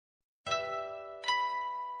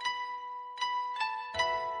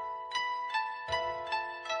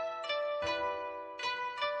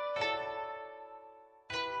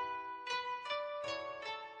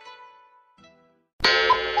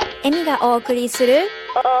エミがお送りする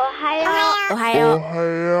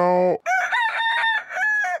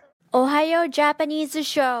おはよジャパニーズ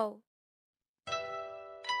ショー。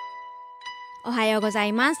おはようござ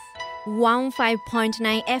います。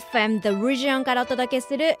 15.9FM The Region からお届け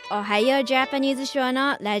するおはようジャパニーズショー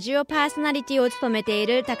のラジオパーソナリティを務めてい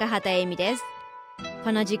る高畑恵美です。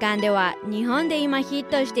この時間では日本で今ヒッ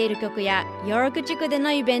トしている曲やヨーク地区で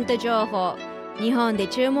のイベント情報、日本で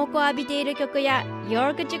注目を浴びている曲やヨ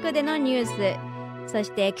ーク地区でのニュース、そし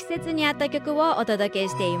て季節に合った曲をお届け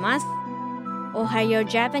しています。おはよう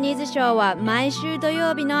ジャパニーズショーは毎週土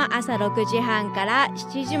曜日の朝6時半から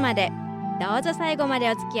7時まで、どうぞ最後まで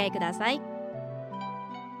お付き合いください。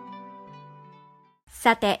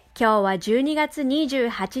さて、今日は12月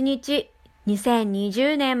28日、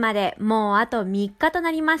2020年までもうあと3日とな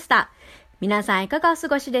りました。皆さんいかがお過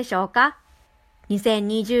ごしでしょうか。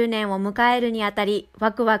2020年を迎えるにあたり、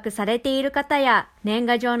ワクワクされている方や年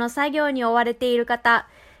賀状の作業に追われている方、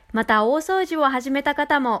また大掃除を始めた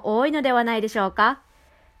方も多いのではないでしょうか。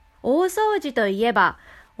大掃除といえば、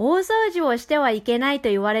大掃除をしてはいけないと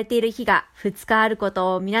言われている日が2日あるこ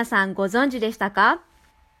とを皆さんご存知でしたか。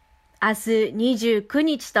明日29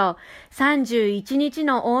日と31日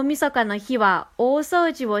の大晦日の日は大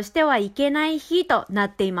掃除をしてはいけない日となっ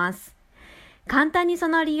ています。簡単にそ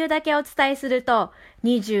の理由だけお伝えすると、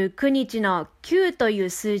29日の9という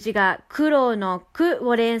数字が苦労の苦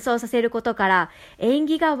を連想させることから縁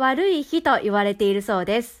起が悪い日と言われているそう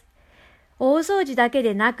です。大掃除だけ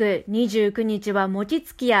でなく、29日は餅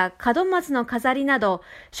つきや門松の飾りなど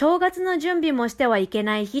正月の準備もしてはいけ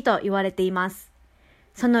ない日と言われています。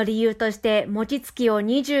その理由として餅つきを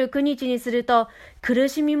29日にすると苦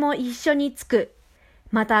しみも一緒につく。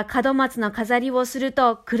また門松の飾りをする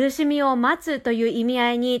と苦しみを待つという意味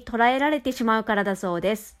合いに捉えられてしまうからだそう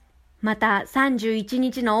です。また31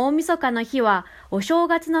日の大晦日の日はお正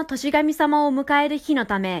月の年神様を迎える日の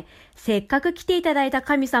ため、せっかく来ていただいた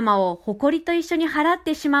神様を埃と一緒に払っ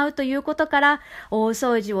てしまうということから大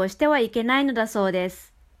掃除をしてはいけないのだそうで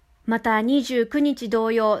す。また29日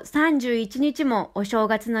同様31日もお正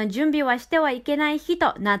月の準備はしてはいけない日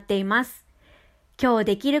となっています。今日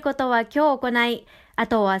できることは今日行い、あ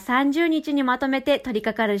とは30日にまとめて取り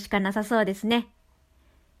掛かるしかなさそうですね。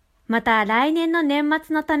また来年の年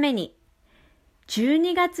末のために、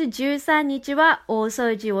12月13日は大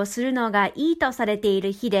掃除をするのがいいとされてい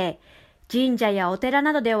る日で、神社やお寺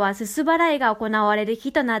などではすす払いが行われる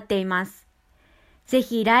日となっています。ぜ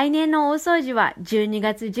ひ来年の大掃除は12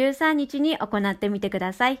月13日に行ってみてく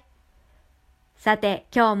ださい。さて、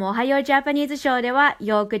今日もおはようジャパニーズショーでは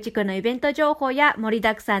ヨーク地区のイベント情報や盛り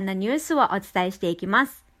だくさんなニュースをお伝えしていきま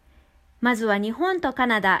す。まずは日本とカ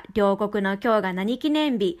ナダ両国の今日が何記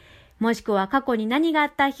念日、もしくは過去に何があ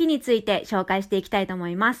った日について紹介していきたいと思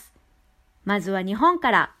います。まずは日本か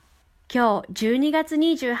ら。今日12月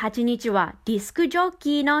28日はディスクジョッ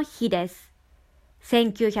キーの日です。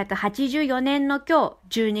1984年の今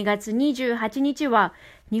日12月28日は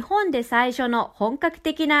日本で最初の本格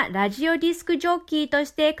的なラジオディスクジョッキーと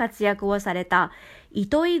して活躍をされた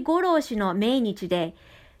糸井五郎氏の命日で、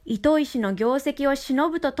糸井氏の業績を偲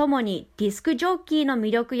ぶとともにディスクジョッキーの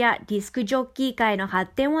魅力やディスクジョッキー界の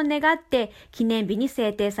発展を願って記念日に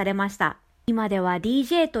制定されました。今では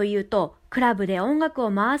DJ というとクラブで音楽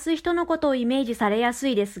を回す人のことをイメージされやす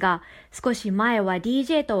いですが、少し前は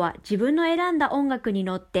DJ とは自分の選んだ音楽に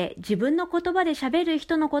乗って自分の言葉で喋る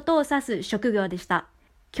人のことを指す職業でした。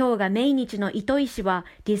今日が命日の糸井氏は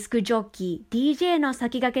ディスクジョッキー、DJ の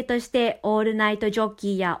先駆けとしてオールナイトジョッキ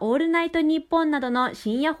ーやオールナイトニッポンなどの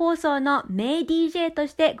深夜放送の名 DJ と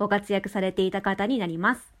してご活躍されていた方になり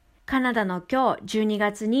ます。カナダの今日12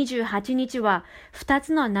月28日は2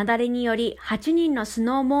つの雪崩により8人のス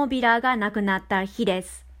ノーモービラーが亡くなった日で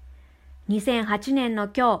す。2008年の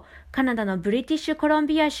今日、カナダのブリティッシュコロン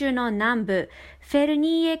ビア州の南部フェル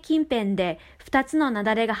ニーエ近辺で2つの雪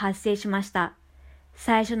崩が発生しました。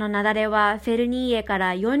最初の雪崩はフェルニーエか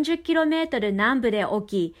ら 40km 南部で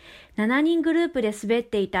起き、7人グループで滑っ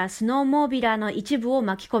ていたスノーモービラーの一部を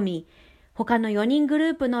巻き込み、他の4人グル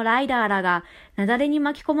ープのライダーらが雪崩に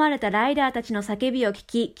巻き込まれたライダーたちの叫びを聞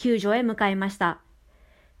き救助へ向かいました。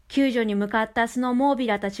救助に向かったスノーモービ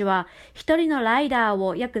ラーたちは1人のライダー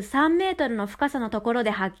を約3メートルの深さのところで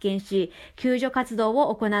発見し救助活動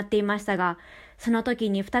を行っていましたが、その時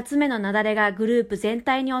に2つ目の雪崩がグループ全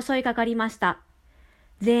体に襲いかかりました。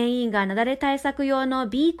全員が雪崩対策用の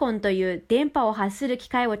ビーコンという電波を発する機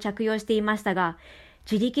械を着用していましたが、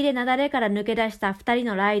自力で雪崩から抜け出した2人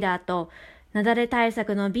のライダーと雪崩対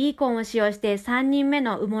策のビーコンを使用して3人目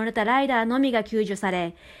の埋もれたライダーのみが救助さ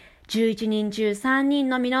れ、11人中3人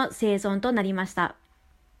のみの生存となりました。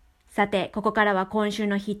さて、ここからは今週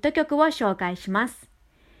のヒット曲を紹介します。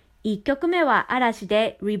1曲目は嵐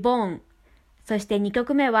で Reborn。そして2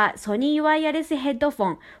曲目はソニーワイヤレスヘッドフォ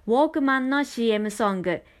ン、ウォークマンの CM ソン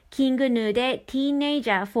グ、キングヌーで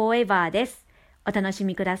Teenager Forever です。お楽し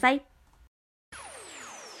みください。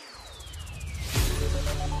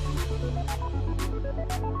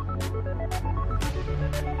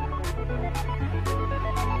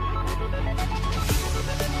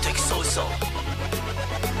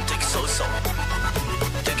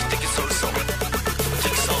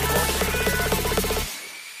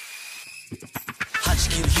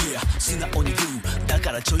素直にグーだ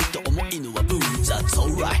からちょいと重いのはブー That's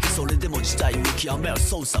alright それでも時代を極める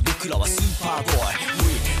操作僕らはスーパーボーイ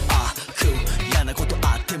We are cool 嫌なこと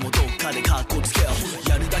あってもどっかでカッコつけよう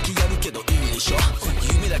やるだけやるけどいいでしょ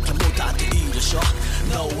夢だけ持ったっていいでしょ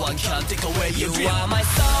No one can take away your dream You are my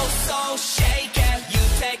soul so shaken You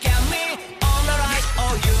take care of me on the right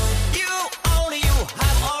Oh you only you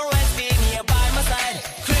have always been here by my side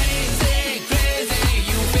Crazy crazy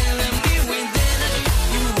you feeling me with energy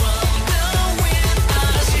You want the wind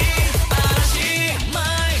嵐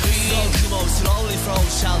my dream So come on slowly flow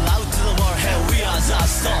shout out to the world Hey we are the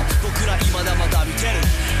storm 僕ら未だまだ見てる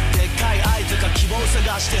でっかい愛とか希望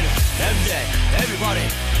探してる Everyday everybody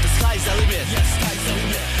the sky's the limit Yes sky's the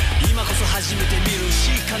limit 今こそ初めて見る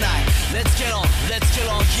しかない Let's get on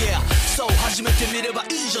yeah そう初めて見ればい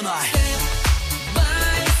いじゃない Step by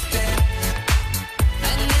step I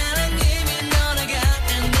never even know I got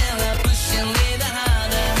and never pushing me the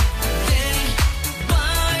harder Day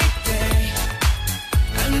by day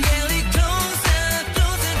I'm getting closer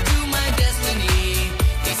to my destiny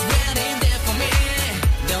It's waiting there for me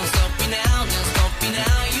Don't stop me now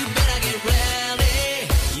You better get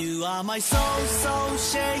ready You are my soul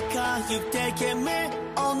shaker You've taken me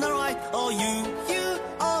on the right Oh you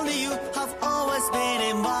only you have always been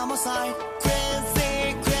in by my side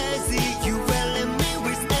Crazy You filling me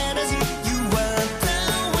with energy You were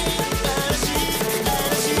down with energy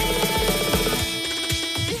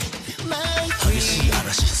激しい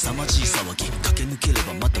嵐凄まじい騒ぎ駆け抜けれ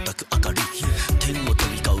ば瞬く明かり天を飛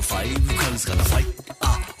び交うファイブクラウズからファイト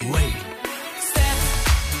アウェイ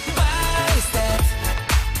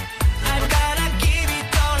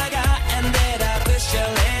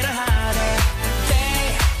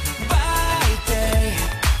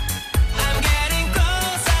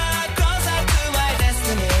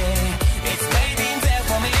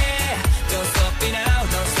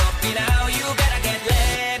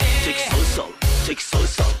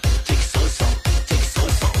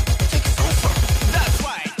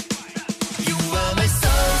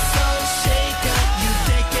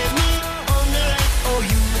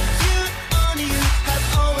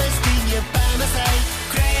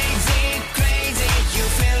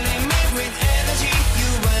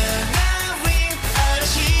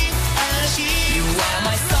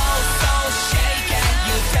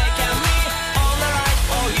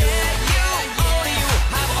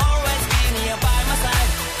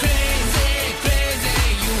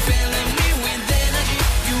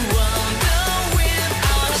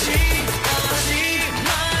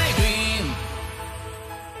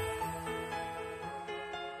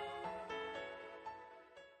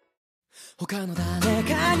他の誰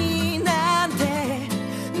かになんて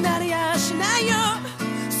なれやしないよ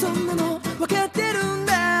そんなの分かってるん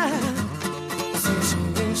だそう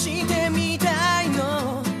信してみたい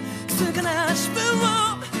の気づかない自分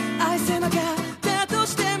を愛せなかったと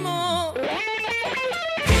しても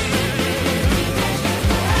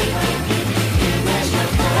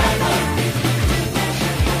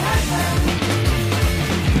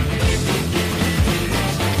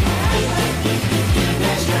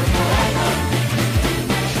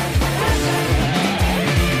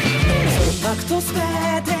と全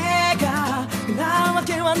てがなわ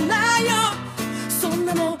けはないよそん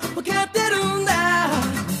なの分かってるんだ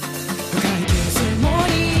深い傷も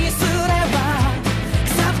にすれば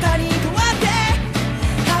草二に変わって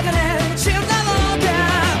鋼散るだろうか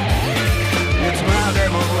いつまで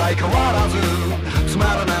も相変わらずつま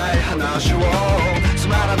らない話をつ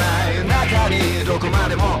まらない中にどこま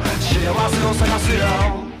でも幸せを探すよ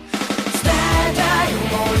伝えたい思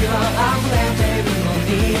いは溢れているの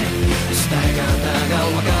に伝え方が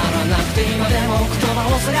わからなくて今でも言葉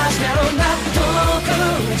を探してるんだ遠く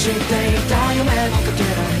散っていた夢のかけ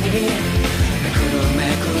らにめくる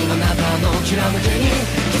めくるあなたのきらめきに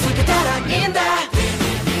気づけたらいいんだ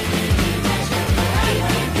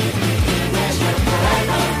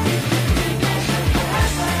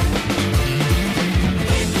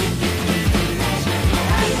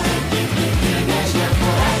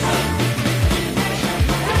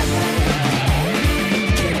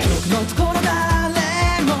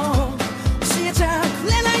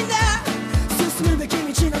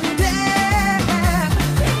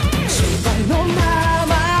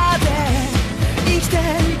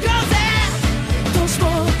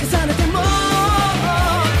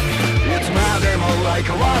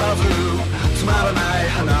相変わらずつまらない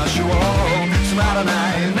話をつまらな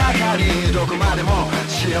い中にどこまでも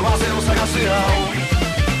幸せを探すよ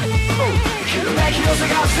ひらめきを探せ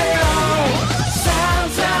よ散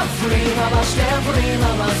々振り回して振り回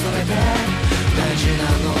されて大事な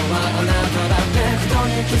のはあなただって人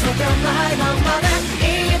に気づかないままで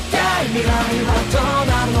一体未来はどう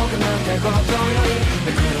なるのかなんてことより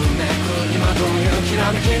めくるめく今というきら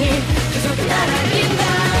めきに気づけたらいいんだ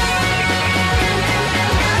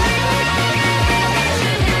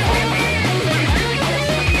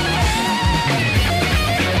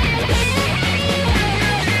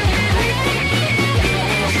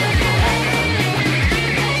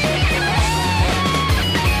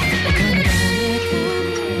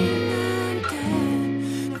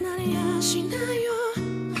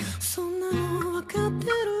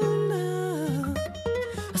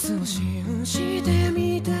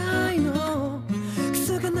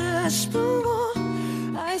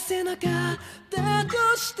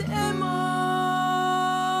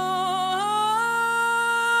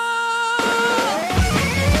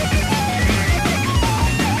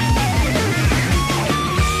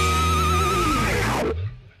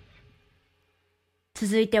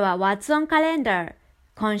続いては What's on Calendar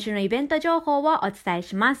今週のイベント情報をお伝え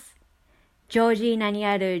します。ジョージーナに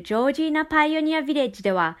あるジョージーナパイオニアビレッジ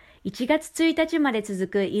では1月1日まで続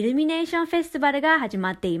くイルミネーションフェスティバルが始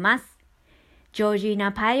まっています。ジョージー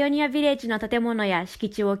ナパイオニアビレッジの建物や敷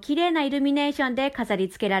地をきれいなイルミネーションで飾り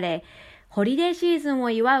付けられ、ホリデーシーズンを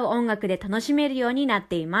祝う音楽で楽しめるようになっ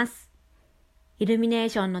ています。イルミネー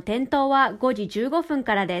ションの点灯は5時15分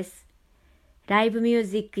からです。ライブミュー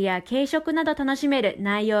ジックや軽食など楽しめる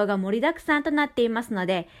内容が盛りだくさんとなっていますの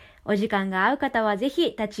で、お時間が合う方はぜ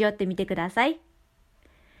ひ立ち寄ってみてください。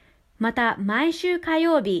また、毎週火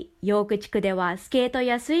曜日、ヨーク地区ではスケート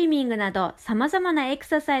やスイミングなど様々なエク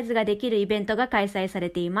ササイズができるイベントが開催され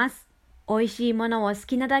ています。美味しいものを好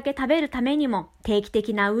きなだけ食べるためにも、定期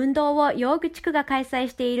的な運動をヨーク地区が開催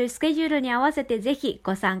しているスケジュールに合わせてぜひ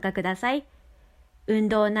ご参加ください。運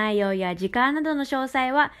動内容や時間などの詳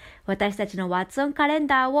細は私たちの What's on カレン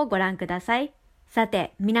ダーをご覧ください。さ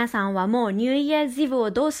て、皆さんはもうニューイヤーズイブ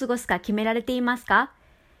をどう過ごすか決められていますか？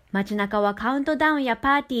街中はカウントダウンや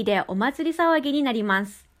パーティーでお祭り騒ぎになりま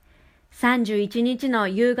す。31日の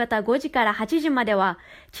夕方5時から8時までは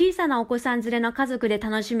小さなお子さん連れの家族で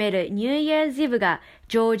楽しめるニューイヤーズイブが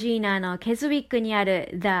ジョージーナのケズウィックにある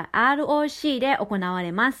The ROC で行わ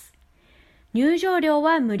れます。入場料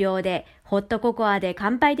は無料でホットココアで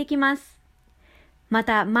乾杯できます。ま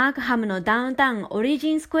た、マークハムのダウンタウンオリ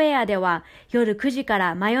ジンスクエアでは夜9時か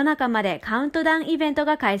ら真夜中までカウントダウンイベント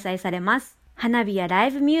が開催されます。花火やラ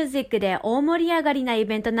イブミュージックで大盛り上がりなイ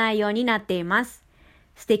ベント内容になっています。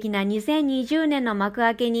素敵な2020年の幕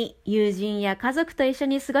開けに友人や家族と一緒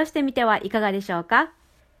に過ごしてみてはいかがでしょうか？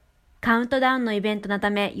カウントダウンのイベントのた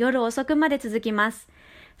め夜遅くまで続きます。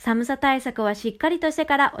寒さ対策はしっかりとして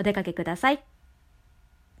からお出かけください。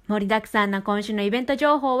盛りだくさんな今週のイベント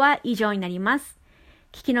情報は以上になります。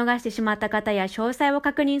聞き逃してしまった方や詳細を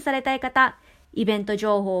確認されたい方、イベント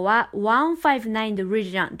情報は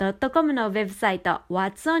 159theregion.com のウェブサイト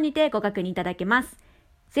What's On にてご確認いただけます。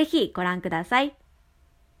ぜひご覧ください。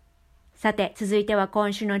さて、続いては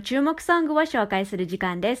今週の注目ソングを紹介する時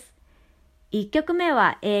間です。1曲目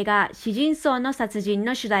は映画詩人荘の殺人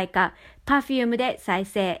の主題歌 Perfume で再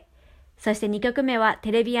生。そして2曲目は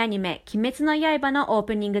テレビアニメ鬼滅の刃のオー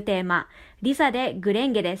プニングテーマリサでグレ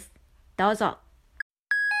ンゲです。どうぞ。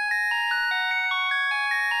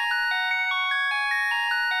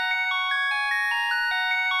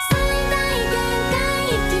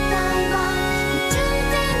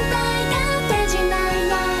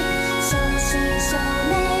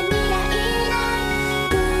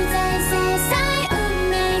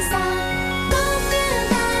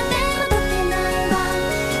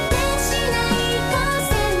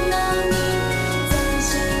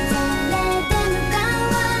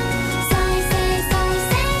再生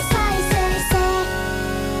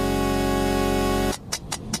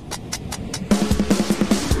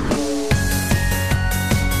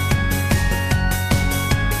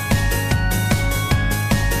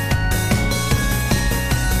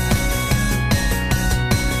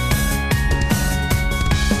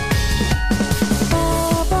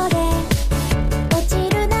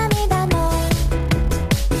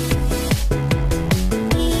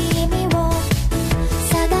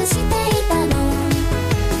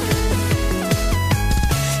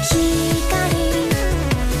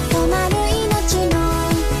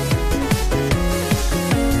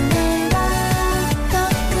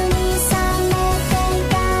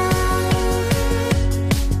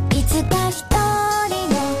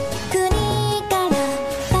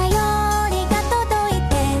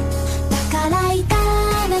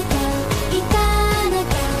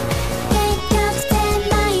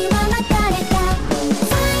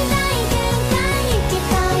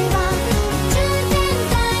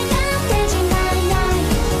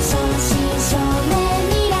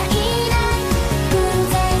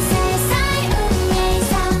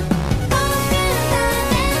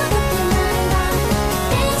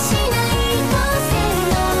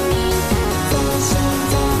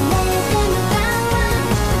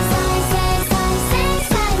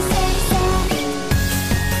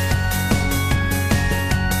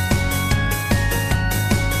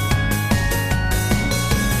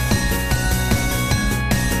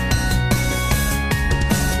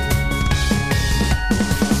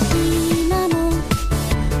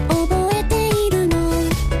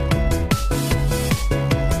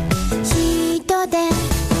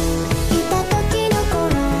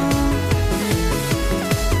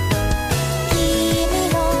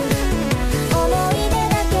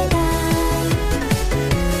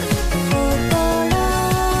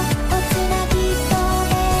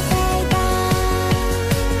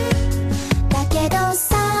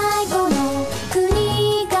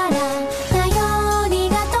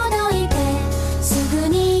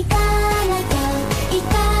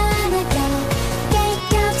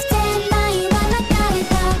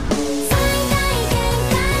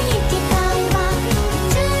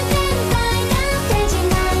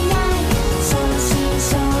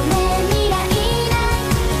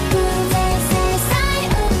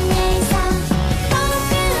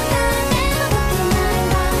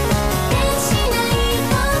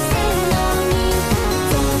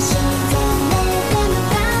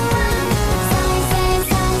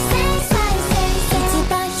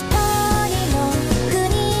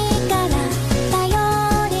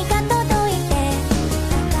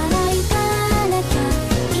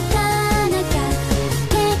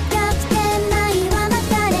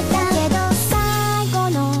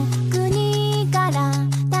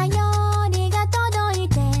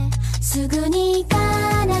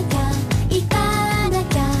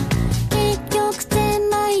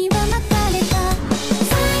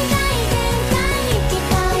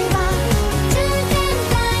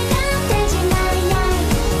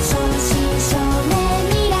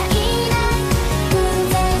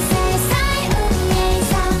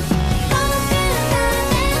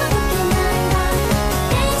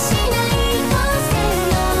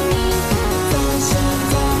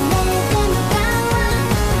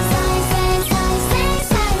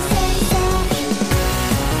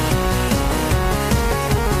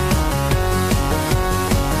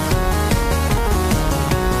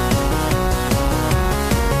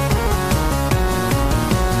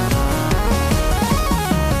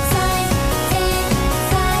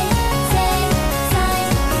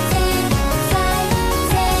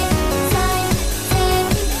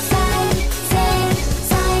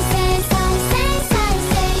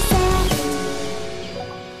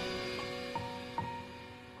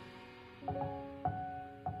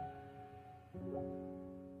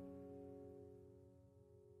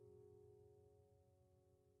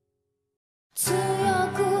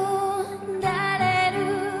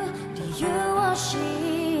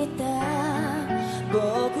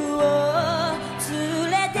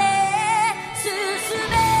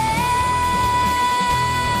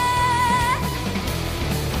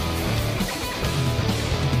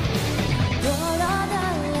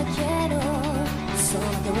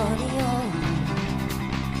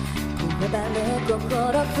ばる心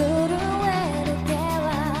震える手は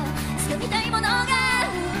掴みたいものがあ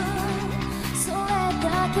る、それだ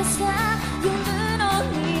けさ。夜の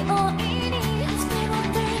匂いに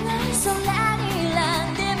空に選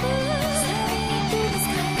んでも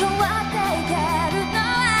変わっていけるの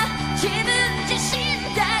は自分自身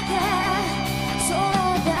だけ。それ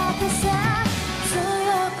だけさ、強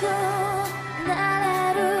くな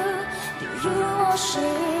れる理由を知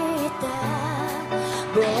った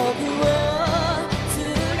僕を連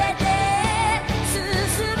れて進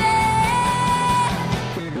め。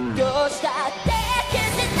どうしたって消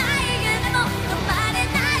せない夢も止まれ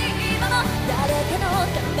ない今も、誰かの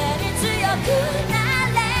ために強くな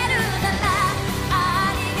れるなら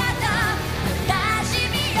ありがとう悲し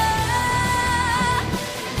みよ。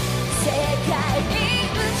世界に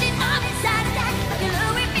打ちのめされて負ける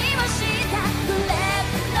意味を知ったグレ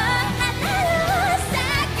ープの花を咲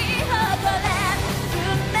き誇れ。運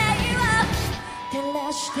命を照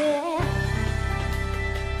らして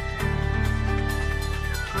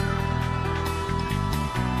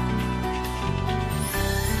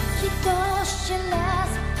人知ら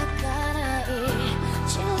ず儚い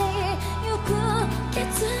散りゆく結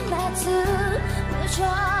末、無情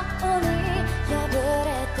に破れ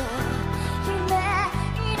た夢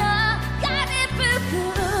の紙袋。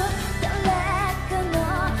誰かの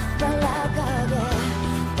笑影、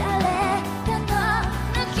誰かの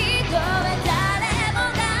泣き声、誰も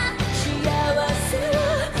が幸せを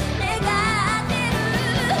願って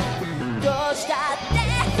る。どうしたって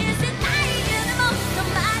消せない夢も止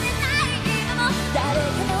まれない今も、誰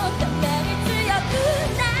かのために強く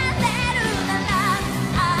なれるなら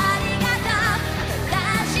ありがとう悲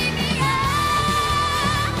しみよ。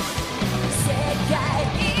世界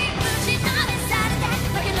に打ちのめされて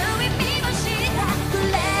負ける意味を知ったグ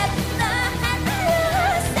レープの花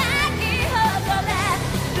を咲き誇れ。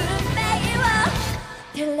運命を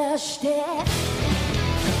照らして。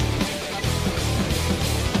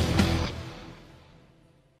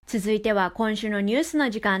続いては今週のニュースの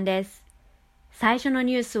時間です。最初の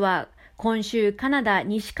ニュースは、今週カナダ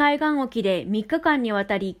西海岸沖で3日間にわ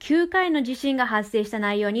たり9回の地震が発生した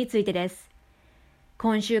内容についてです。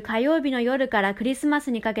今週火曜日の夜からクリスマ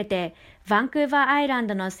スにかけて、バンクーバーアイラン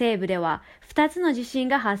ドの西部では2つの地震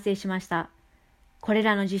が発生しました。これ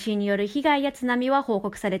らの地震による被害や津波は報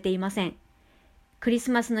告されていません。クリ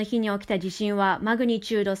スマスの日に起きた地震はマグニ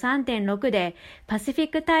チュード 3.6 で、パシフィ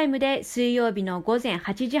ックタイムで水曜日の午前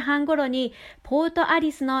8時半頃にポートア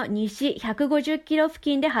リスの西150キロ付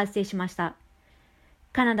近で発生しました。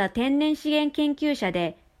カナダ天然資源研究者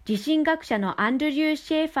で地震学者のアンドリュー・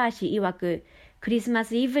シェーファー氏曰く、クリスマ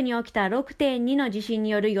スイブに起きた 6.2 の地震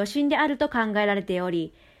による余震であると考えられてお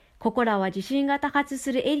り、ここらは地震が多発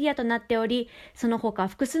するエリアとなっており、その他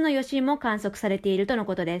複数の余震も観測されているとの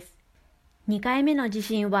ことです。2回目の地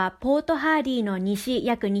震はポートハーディーの西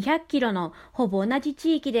約200キロのほぼ同じ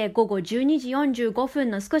地域で午後12時45分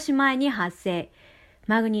の少し前に発生。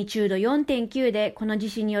マグニチュード 4.9 でこの地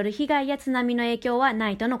震による被害や津波の影響はな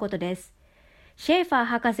いとのことです。シェーファー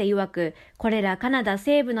博士曰く、これらカナダ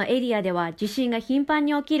西部のエリアでは地震が頻繁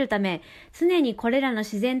に起きるため、常にこれらの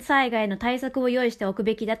自然災害の対策を用意しておく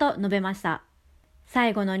べきだと述べました。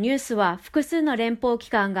最後のニュースは、複数の連邦機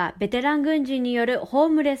関がベテラン軍人によるホー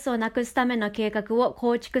ムレスをなくすための計画を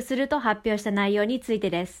構築すると発表した内容について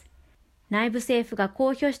です。内部政府が公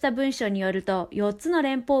表した文書によると、4つの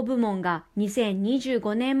連邦部門が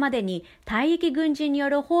2025年までに退役軍人によ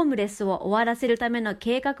るホームレスを終わらせるための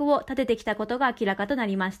計画を立ててきたことが明らかとな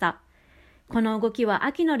りました。この動きは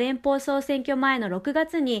秋の連邦総選挙前の6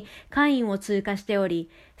月に下院を通過しており、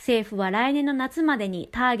政府は来年の夏までに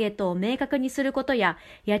ターゲットを明確にすることや、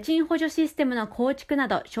家賃補助システムの構築な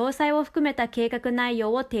ど詳細を含めた計画内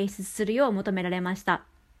容を提出するよう求められました。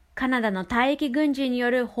カナダの退役軍人に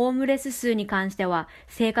よるホームレス数に関しては、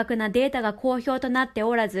正確なデータが公表となって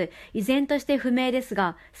おらず、依然として不明です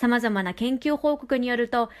が、様々な研究報告による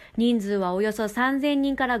と、人数はおよそ3000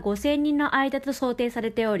人から5000人の間と想定さ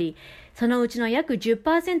れており、そのうちの約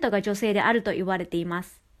 10% が女性であると言われていま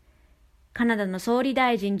す。カナダの総理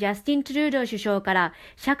大臣ジャスティン・トゥルードー首相から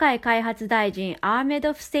社会開発大臣アーメ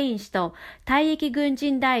ド・フセイン氏と退役軍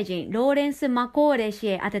人大臣ローレンス・マコーレ氏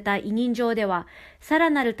へ宛てた委任状では、さら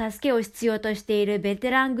なる助けを必要としているベテ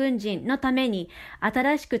ラン軍人のために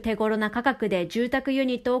新しく手頃な価格で住宅ユ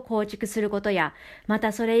ニットを構築することや、ま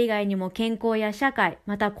たそれ以外にも健康や社会、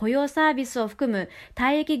また雇用サービスを含む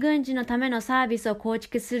退役軍人のためのサービスを構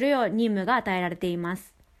築するよう任務が与えられていま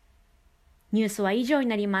す。ニュースは以上に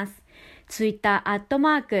なります。ツイッター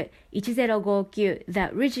@1059 The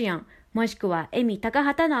Region もしくはエミ高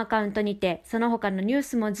畑のアカウントにて、その他のニュー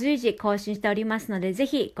スも随時更新しておりますので、ぜ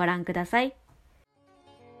ひご覧ください。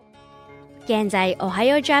現在、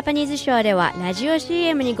Ohayo Japanese Show ではラジオ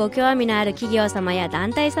CM にご興味のある企業様や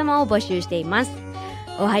団体様を募集しています。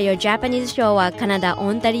Ohayo Japanese Show はカナダ・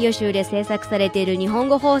オンタリオ州で制作されている日本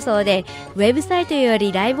語放送で、ウェブサイトよ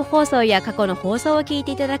りライブ放送や過去の放送を聞い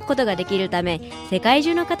ていただくことができるため、世界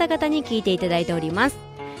中の方々に聞いていただいております。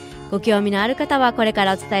ご興味のある方はこれか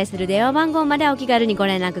らお伝えする電話番号までお気軽にご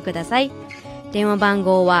連絡ください。電話番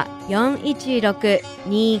号は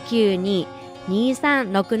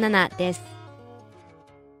 416-292-2367 です。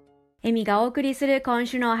エミがお送りする今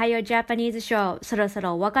週の Ohayo Japanese Show、そろそ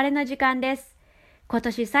ろお別れの時間です。今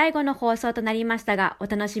年最後の放送となりましたが、お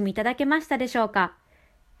楽しみいただけましたでしょうか。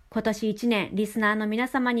今年1年、リスナーの皆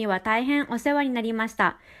様には大変お世話になりまし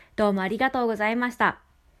た。どうもありがとうございました。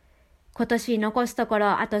今年残すとこ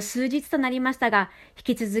ろあと数日となりましたが、引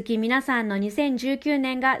き続き皆さんの2019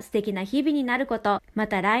年が素敵な日々になること、ま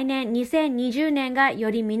た来年2020年が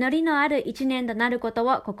より実りのある1年となること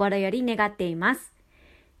を心より願っています。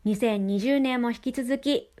2020年も引き続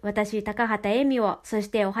き、私高畑恵美を、そし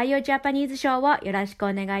てOhayo Japanese Showをよろしく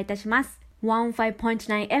お願いいたします。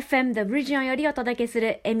15.9FM The Region よりお届けす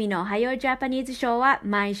るエミのOhayo Japanese Show は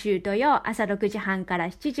毎週土曜朝6時半から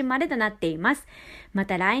7時までとなっています。ま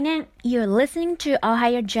た来年 You're listening to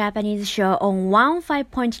Ohayo Japanese Show on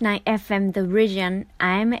 15.9FM The Region.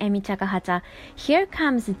 I'm Emi Takahata. Here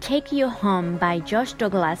comes Take You Home by Josh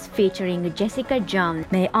Douglas featuring Jessica Jones.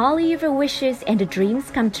 May all your wishes and dreams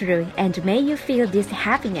come true, and may you feel this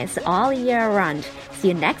happiness all year round. See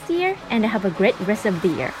you next year and have a great rest of the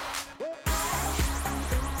year.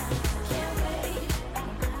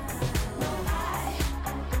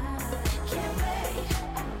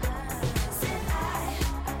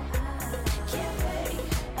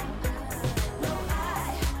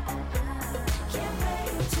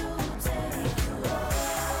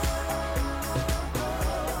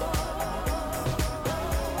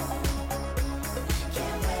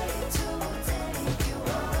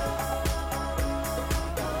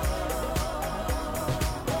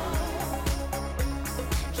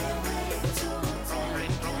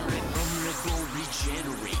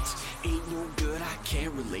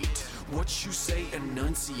 What you say,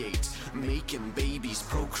 enunciate. Making babies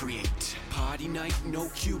procreate. Party night, no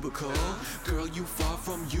cubicle. Girl, you far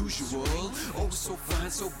from usual. Oh, so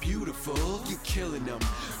fine, so beautiful. You killing them.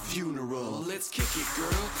 Funeral. Let's kick it,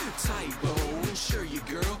 girl. Typo. Insure you,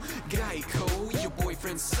 girl. Geico. Your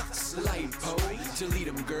boyfriend sucks. Lipo. Delete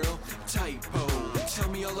him, girl. Typo. Tell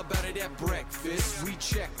me all about it at breakfast. We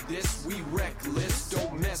check this. We reckless.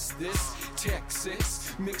 Don't mess this.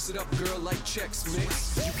 Texas. Mix it up, girl, like Chex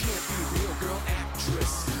Mix. You can't be real, girl,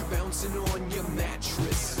 actress. Bouncing on your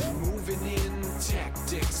mattress. Moving in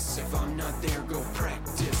tactics. If I'm not there, go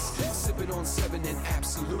practice. Sipping on 7 and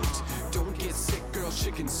Absolute. Don't get sick, girl,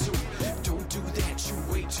 chicken soup. Don't do that, you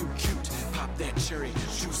way too cute. Pop that cherry,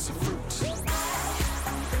 juice of fruit.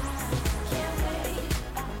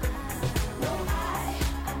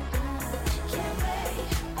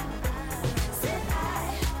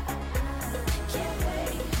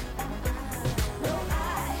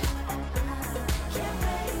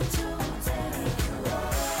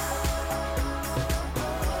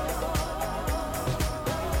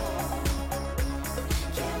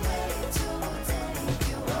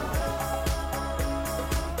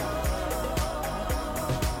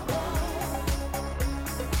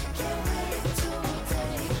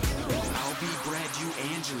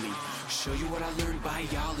 Show you what I learned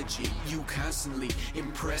biology. You constantly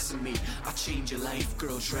impressing me. I'll change your life,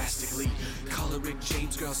 girl, drastically. Call her Rick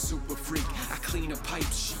James, girl, super freak. I clean her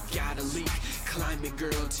pipes, she got a leak. Climb it,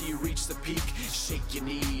 girl, till you reach the peak. Shake your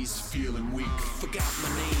knees, feeling weak. Forgot my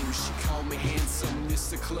name, she called me handsome.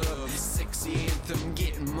 This the club, sexy anthem.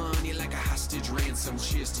 Getting money like a hostage ransom.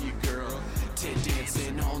 Cheers to you, girl. Ted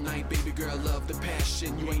dancing all night, baby girl, love the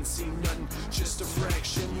passion. You ain't seen nothing, just a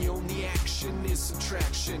fraction. The only action is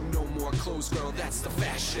subtraction. No more clothes, girl, that's the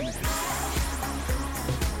fashion.